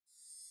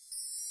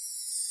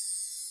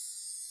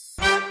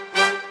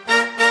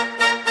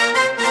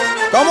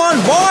on,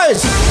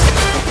 boys!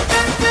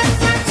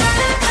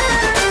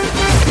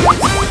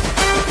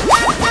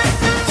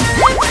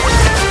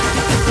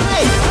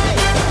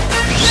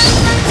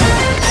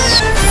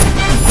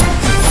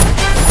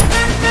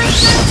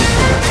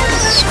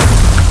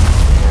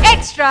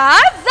 Extra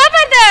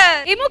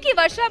Jabardasth! ఇమ్ముకి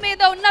వర్ష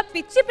మీద ఉన్న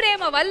పిచ్చి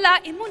ప్రేమ వల్ల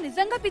ఇమ్ము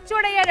నిజంగా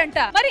పిచ్చోడయ్యాడంట.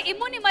 మరి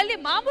ఇమ్ముని మళ్ళీ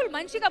మామూలు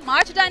మనిషిగా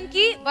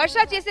మార్చడానికి వర్ష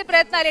చేసే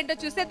ప్రయత్నాలు ఏంటో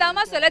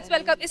చూసేద్దామా? So let's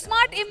welcome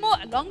Ismart Immu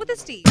along with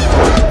his team.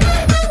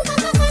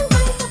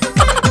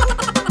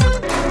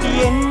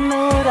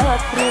 ఎన్నో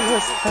రాత్రులు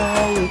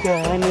వస్తాయి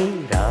గాని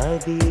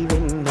రాది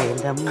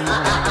వెన్నెలమ్మ,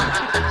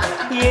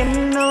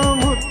 ఎన్నో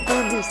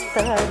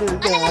ముద్దులిస్తాడు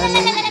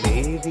గాని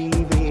వేడి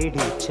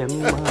వేడి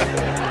చెమ్మ.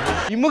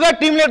 ఇమ్ముగా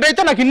టీమ్ లీడర్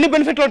అయితే నాకు ఇన్ని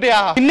బెనిఫిట్లు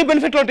ఉంటాయా?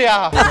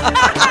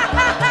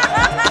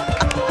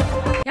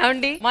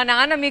 ఏమండి, మా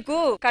నాన్న మీకు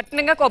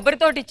కట్నంగా కొబ్బరి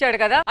తోట ఇచ్చాడు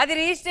కదా, అది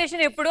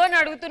రిజిస్ట్రేషన్ ఎప్పుడు అని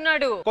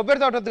అడుగుతున్నాడు.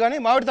 కొబ్బరి తోట వద్దు కానీ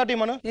మామిడి తోట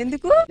ఇమ్మను.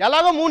 ఎందుకు?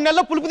 ఎలాగో 3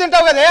 నెలలు పులుపు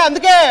తింటావు కదే,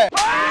 అందుకే.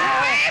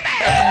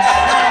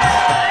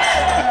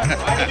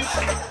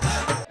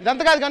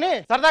 ఇదంతా కాదు కానీ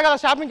సరదాగా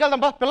షాపింగ్కి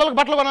వెళ్దాం, పిల్లలకు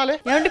బట్టలు కొనాలి.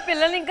 ఏమండి,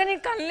 పిల్లలు ఇంకా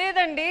నేను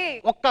కనలేదండి.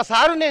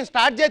 ఒక్కసారి నేను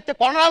స్టార్ట్ చేస్తే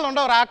కొనడాలు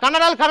ఉండవురా,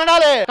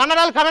 కన్నడాలే.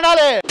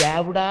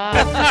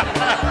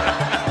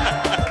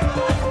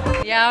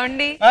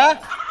 ఏమండి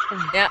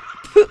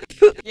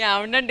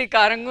ఏమండి,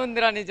 కారంగా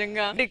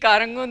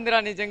ఉందిరా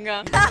నిజంగా.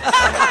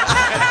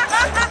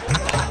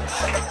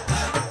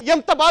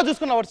 ఎంత బాగా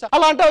చూసుకున్నావు వర్ష,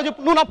 అలా అంటావు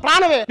చెప్పు. నువ్వు నా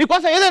ప్రాణమే,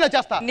 నీకోసం ఏదైనా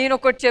చేస్తా. నేను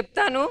ఒకటి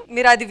చెప్తాను,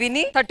 మీరు అది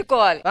విని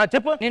తట్టుకోవాలి.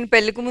 చెప్పు. నేను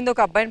పెళ్లికి ముందు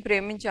ఒక అబ్బాయిని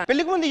ప్రేమించాను.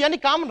 పెళ్లికి ముందు ఇవన్నీ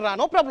కామన్ రా,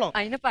 నో ప్రాబ్లం.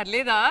 అయినా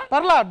పర్లేదా?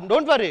 పర్లా,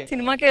 డోంట్ వరీ.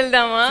 సినిమాకి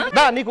వెళ్దామా?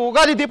 నీకు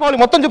ఉగాది దీపావళి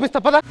మొత్తం చూపిస్తా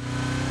పదా.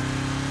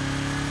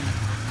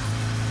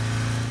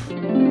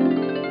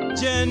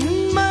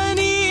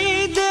 జన్మని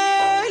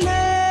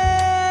దేలే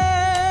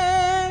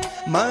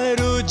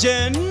మరు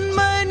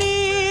జన్మని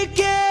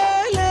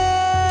కేలే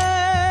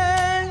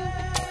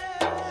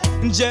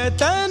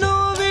జతను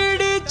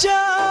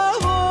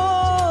విడిచావో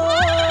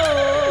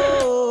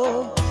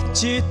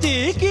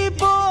చితికి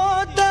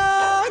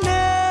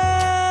పోతానే.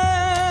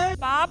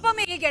 పాపం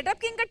ఈ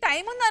గెటప్ కి ఇంకా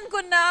టైం ఉంది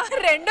అనుకున్నా.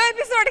 రెండో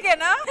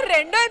ఎపిసోడ్కేనా?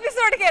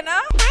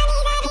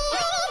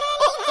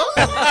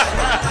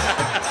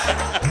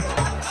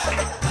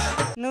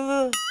 నువ్వు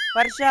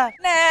వర్ష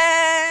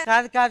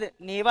కాదు,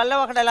 నీ వల్ల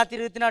ఒకడు ఎలా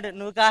తిరుగుతున్నాడు,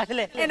 నువ్వు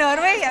కాదులే.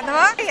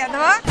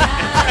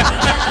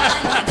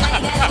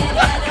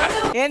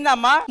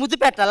 ఏందమ్మా ముద్దు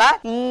పెట్టాలా?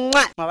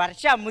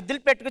 వర్ష ముద్దులు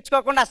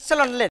పెట్టుకుచ్చుకోకుండా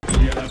అస్సలు ఉండలేదు.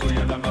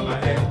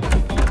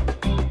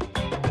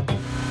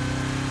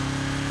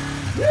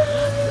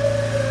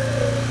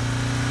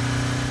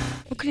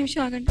 ఒక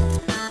నిమిషం ఆగండి.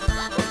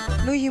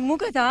 నువ్వు ఇమ్ము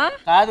కదా?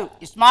 కాదు,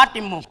 స్మార్ట్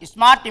ఇమ్ము.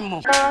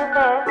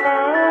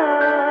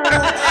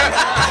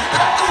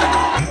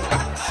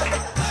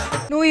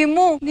 నువ్వు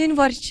ఇమ్ము, నేను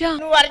వర్ష.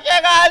 నువ్వు వర్ష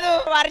కాదు,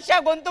 వర్ష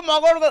గొంతు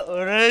మగోడు.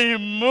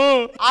 ఇమ్ము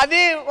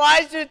అది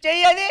వాయిస్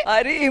చెయ్యది.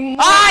 అరే ఇమ్ము,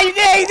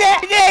 ఇదే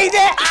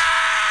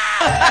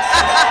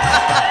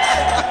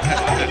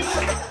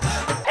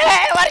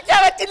వర్ష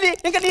వచ్చింది,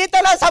 ఇంకా నీతో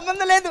నా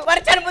సంబంధం లేదు.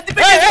 వర్షాన్ని బుద్ధి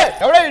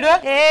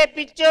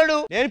పిచ్చోడు.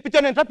 నేను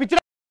పిచ్చాను, పిచ్చిన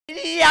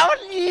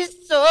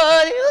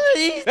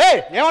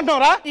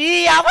ఏమంటావురా?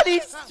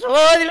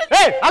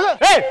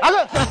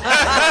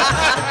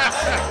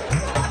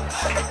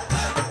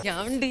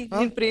 ఏమండి,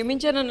 నేను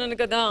ప్రేమించానన్నాను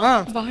కదా,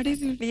 వాడే.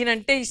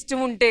 నేనంటే ఇష్టం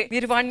ఉంటే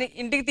మీరు వాడిని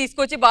ఇంటికి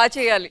తీసుకొచ్చి బాగా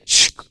చేయాలి.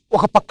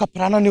 ఒక పక్క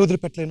ప్రాణాన్ని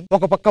వదిలిపెట్టలేను,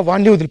 ఒక పక్క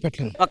వాడిని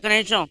వదిలిపెట్టలేను. ఒక్క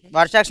నిమిషం,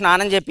 వర్షకు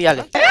స్నానం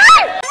చేపియాలి.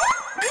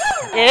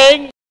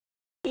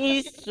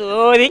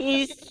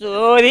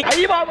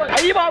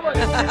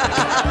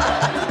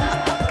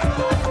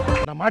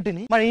 నా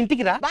మాటిని మన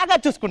ఇంటికి రా, బాగా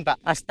చూసుకుంటా.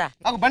 వస్తా.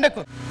 ఒక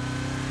బండెక్కు,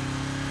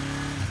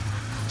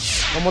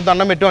 ముద్ద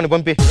అన్నం పెట్టు అని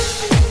పంపి.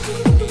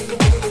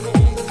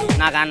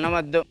 నాకు అన్నం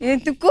వద్దు.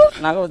 ఎందుకు?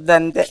 నాకు వద్దు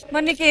అంతే.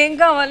 మరి నీకేం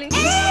కావాలి?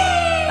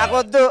 నాకు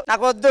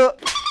వద్దు.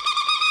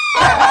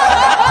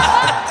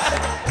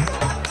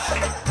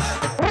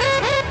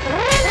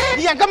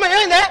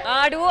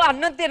 ఆడు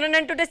అన్నం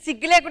తిననంటుంటే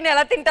సిగ్గు లేకుండా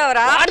ఎలా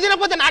తింటావరా? ఆడు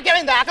తినకపోతే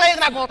నాకేమైంది? ఆకలేదు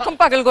నాకు. మొత్తం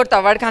పగలు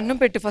కొడతావు. వాడికి అన్నం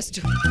పెట్టు ఫస్ట్.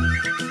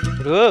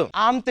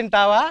 ఆమ్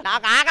తింటావా?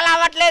 నాకు ఆకలి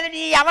అవ్వట్లేదు.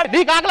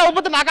 నీకు ఆకలి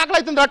అవ్వకపోతే నాకు ఆకలి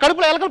అవుతుంది.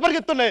 కడుపులో ఎలకలు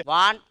పరిగెత్తున్నాయి.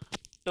 1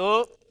 2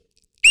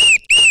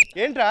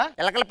 ఏంట్రా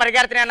ఎలకలు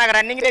పరిగెడుతున్నాయి? నాకు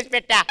రన్నింగ్ రేస్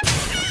పెట్టా.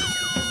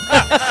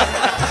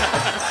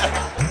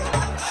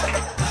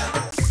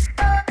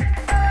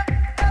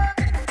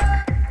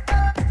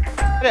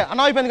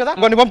 అన్నం అయిపోయింది కదా,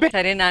 కొన్ని పంపి.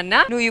 సరే నాన్న,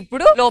 నువ్వు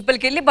ఇప్పుడు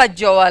లోపలికి వెళ్ళి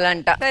బజ్జు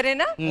అవ్వాలంట,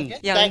 సరేనా?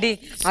 ఏమండి,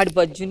 ఆడు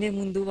బజ్జునే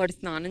ముందు వాడు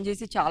స్నానం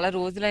చేసి చాలా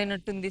రోజులు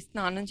అయినట్టుంది,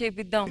 స్నానం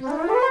చేపిద్దాం.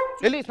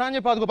 వెళ్ళి స్నానం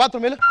చెప్పాదు,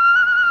 బాత్రూమ్ వెళ్ళి.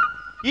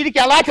 వీడికి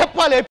ఎలా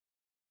చెప్పాలి?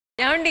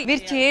 ఏమండి,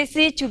 మీరు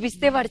చేసి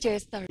చూపిస్తే వాడు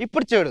చేస్తాడు.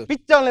 ఇప్పుడు చూడు,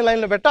 పిచ్చోళ్ళని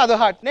లైన్ లో పెట్టు, అదో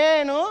హాట్.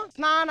 నేను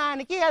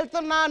స్నానానికి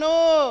వెళ్తున్నాను.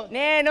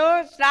 నేను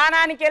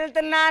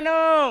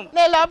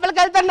లోపలికి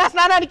వెళ్తున్నా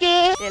స్నానానికి.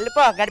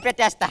 వెళ్ళిపో,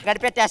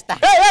 గడిపెట్టేస్తా.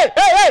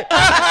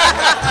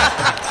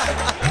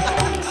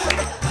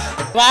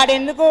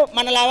 వాడెందుకు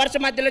మన లవర్స్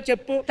మధ్యలో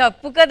చెప్పు.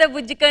 తప్పు కదా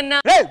బుజ్జి కన్నా.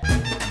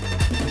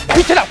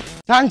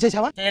 స్నానం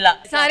చేసావా?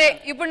 సరే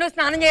ఇప్పుడు నువ్వు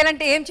స్నానం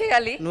చేయాలంటే ఏం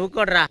చేయాలి? నువ్వు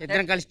కూడా రా,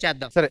 ఇద్దరం కలిసి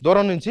చేద్దాం. సరే,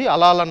 దూరం నుంచి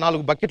అలా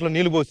 4 బకెట్లు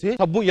నీళ్లు పోసి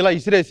సబ్బు ఇలా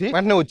ఇసిరేసి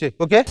వెంటనే వచ్చే.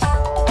 ఓకే?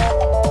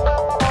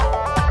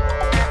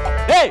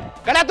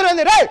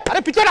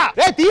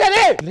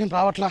 నేను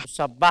రావట్లా.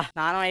 సబ్బా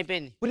స్నానం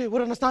అయిపోయింది.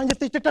 ఊరన్నా స్నానం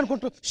చేస్తే ఇచ్చట్టు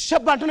అనుకుంటూ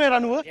షబ్బా అంటున్నారా?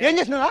 నువ్వు ఏం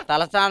చేసినా?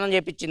 తల స్నానం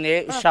చేపించింది,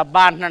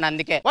 షబ్బా అంటున్నాడు.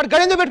 అందుకే వాడు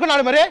గడిందో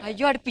పెట్టుకున్నాడు. మరి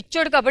అయ్యో ఆడు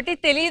పిచ్చోడు కాబట్టి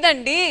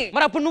తెలియదండి.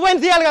 మరి అప్పుడు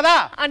నువ్వైనా తీయాలి కదా.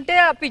 అంటే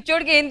ఆ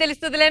పిచ్చోడికి ఏం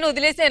తెలుస్తుంది అని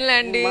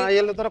వదిలేసేయండి. మా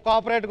ఇళ్ళతో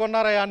కోఆపరేట్ గా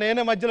ఉన్నారయ్యా.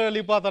 నేనే మధ్యలో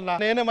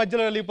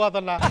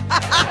వెళ్ళిపోతున్నా.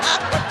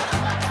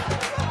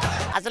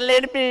 అసలు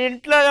నేను మీ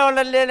ఇంట్లోనే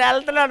ఉండను, నేను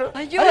వెళ్తున్నాను.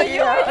 అయ్యో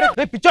అయ్యో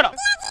పిచ్చోడా.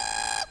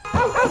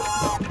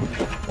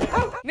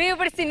 మేము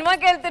ఇప్పుడు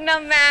సినిమాకి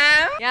వెళ్తున్నాం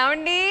మ్యామ్.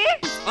 ఏమండి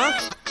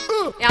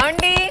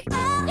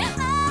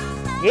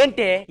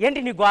ఏంటి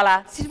నీ గోళ?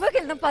 సినిమాకి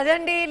వెళ్దాం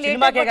పదండి.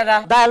 సినిమాకే కదా,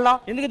 వెళ్దాం.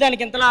 ఎందుకు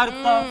దానికి ఇంతలా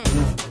అరుస్తావు?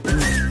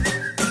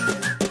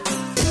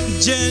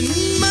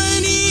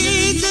 జన్మని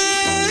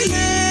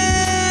దేలే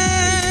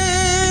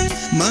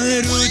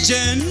మరు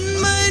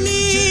జన్మని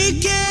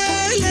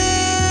కేలే.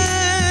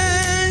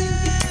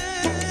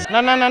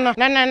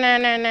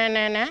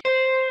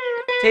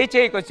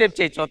 చేయి కొద్దిసేపు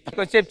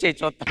చేయి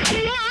చూస్తా.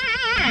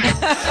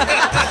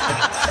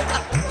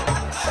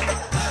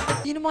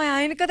 ఈయన మా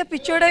ఆయన కదా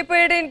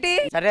పిచ్చోడైపోయాడేంటి?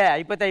 సరే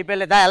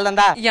అయిపోలేదా,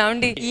 వెళ్దా.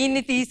 ఏమండి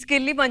ఈయన్ని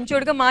తీసుకెళ్లి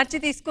మంచోడుగా మార్చి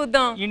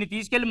తీసుకొద్దాం. ఈయన్ని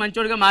తీసుకెళ్లి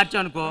మంచోడుగా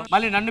మార్చావు అనుకో,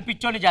 మళ్ళీ నన్ను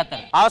పిచ్చోడిని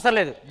చేస్తాను. అవసరం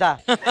లేదు, దా.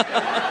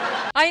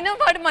 అయినా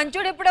వాడు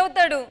మంచోడు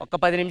ఎప్పుడవుతాడు? ఒక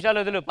 10 నిమిషాలు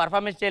వదులు.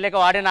 పర్ఫార్మెన్స్ చేయలేక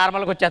వాడే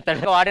నార్మల్ గా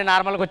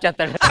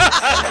వచ్చేస్తాడు.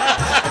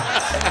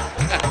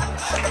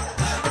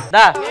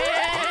 దా.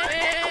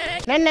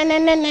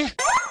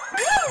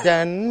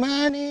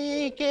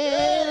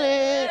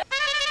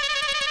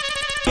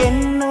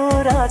 ఎన్నో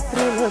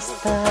రాత్రులు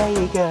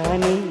వస్తాయి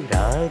గాని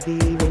రాది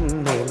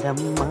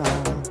వెన్నెలమ్మ.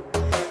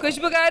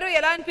 కుష్బూ గారు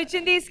ఎలా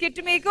అనిపించింది ఈ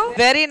స్కిట్ మీకు?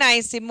 వెరీ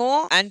నైస్ ఇమో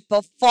అండ్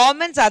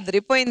పర్ఫార్మెన్స్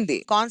అదిరిపోయింది.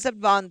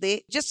 కాన్సెప్ట్ బాగుంది.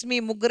 జస్ట్ మీ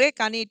ముగ్గురే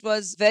కానీ it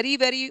was very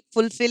very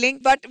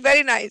fulfilling but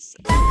very nice.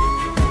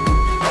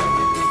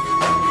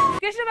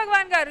 Krishna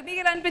భగవాన్ గారు మీకు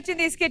ఎలా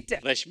అనిపించింది ఈ స్కిట్?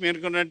 రష్మి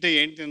అనుకున్నట్టు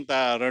ఏంటి ఇంత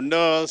రెండో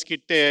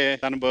స్కిట్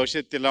తన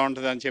భవిష్యత్తు ఇలా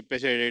ఉంటది అని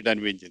చెప్పేసి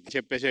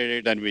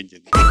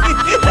అనిపించింది.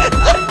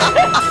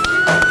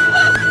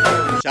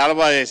 చాలా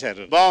బాగా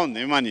చేశారు. బాగుంది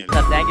Emmanuel.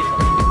 Thank you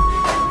sir.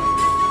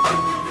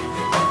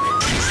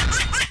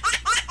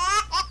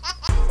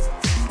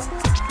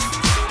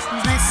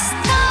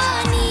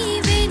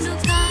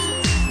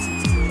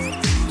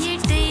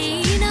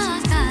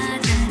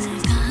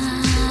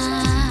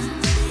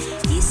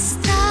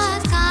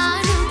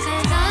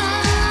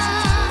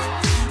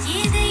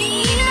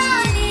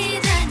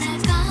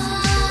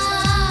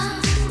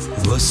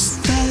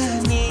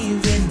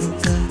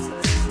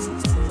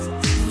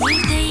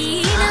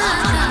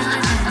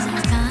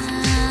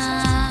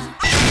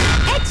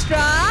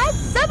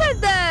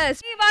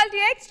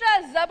 Extra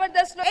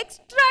Jabardasth లో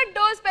ఎక్స్ట్రా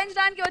డోస్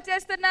పెంచడానికి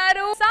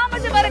వచ్చేస్తున్నారు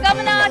సామాజ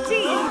వర్గమన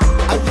team.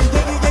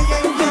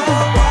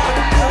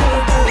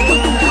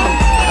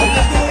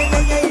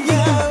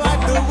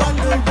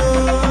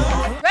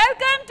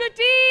 Welcome to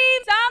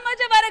team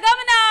సామాజ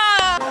వర్గమన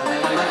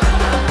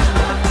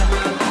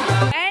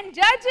and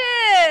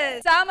judges.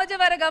 సామాజ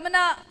వర్గమన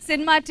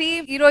cinema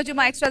team ఈ రోజు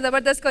మా ఎక్స్ట్రా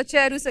జబర్దస్త్ కి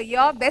వచ్చారు. So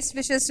your best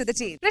wishes to the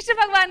team. Krishna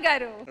భగవాన్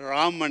గారు,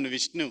 రామ్ అండ్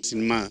విష్ణు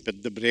సినిమా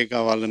పెద్ద బ్రేక్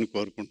అవ్వాలని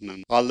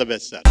కోరుకుంటున్నాను. All the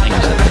best sir.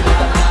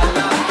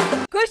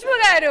 Khushbu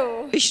గారు,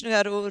 విష్ణు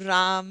గారు,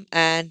 రామ్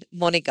అండ్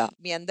మోనికా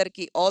మీ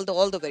అందరికి all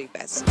the very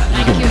best.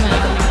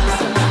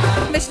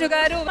 Vishnu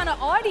గారు, మన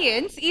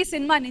ఆడియన్స్ ఈ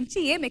సినిమా నుంచి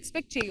ఏం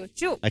ఎక్స్పెక్ట్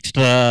చేయొచ్చు?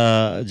 ఎక్స్ట్రా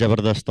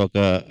జబర్దస్త్ ఒక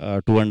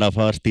 2.5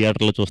 hours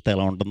థియేటర్ లో చూస్తే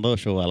ఎలా ఉంటుందో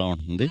షో అలా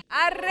ఉంటుంది.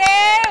 అరే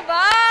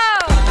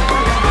వావ్.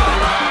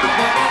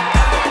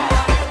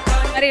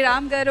 మరి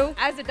రామ్ గారు,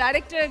 as a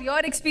director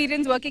your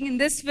experience working in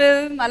this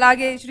film,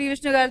 అలాగే శ్రీ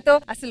విష్ణు గారితో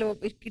అసలు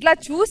ఇట్లా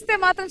చూస్తే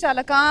మాత్రం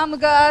చాలా కామ్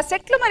గా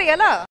సెట్ లో మరి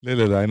ఎలా?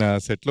 లేదు, ఆయన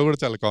సెట్ లో కూడా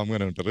చాలా కామ్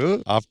గానే ఉంటారు.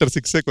 ఆఫ్టర్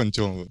 6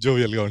 కొంచెం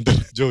జోవియల్ గా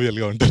ఉంటారు.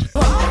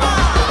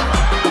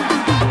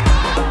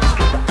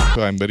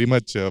 So I'm very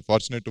much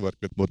fortunate to work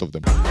with both of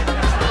them.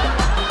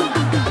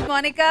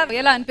 Monika,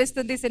 ఎలా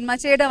అనిపిస్తుంది సినిమా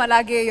చేయడం,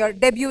 అలాగే your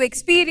debut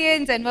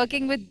experience and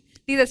working with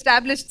these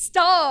established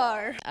star?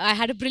 I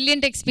had a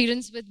brilliant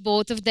experience with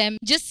both of them.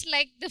 Just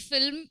like the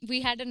film, we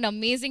had an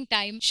amazing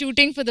time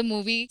shooting for the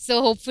movie. So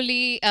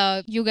hopefully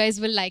you guys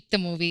will like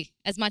the movie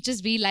as much as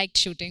we liked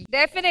shooting.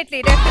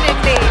 Definitely.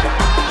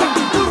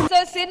 So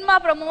cinema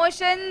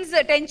promotions,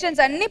 tensions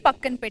అన్ని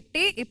పక్కన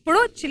పెట్టి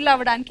ఇప్పుడు chill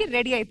అవ్వడానికి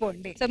ready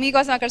అయిపోండి. So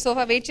మీకోసం అక్కడ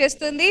sofa wait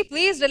చేస్తుంది.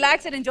 Please relax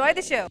and enjoy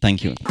the show.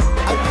 Thank you.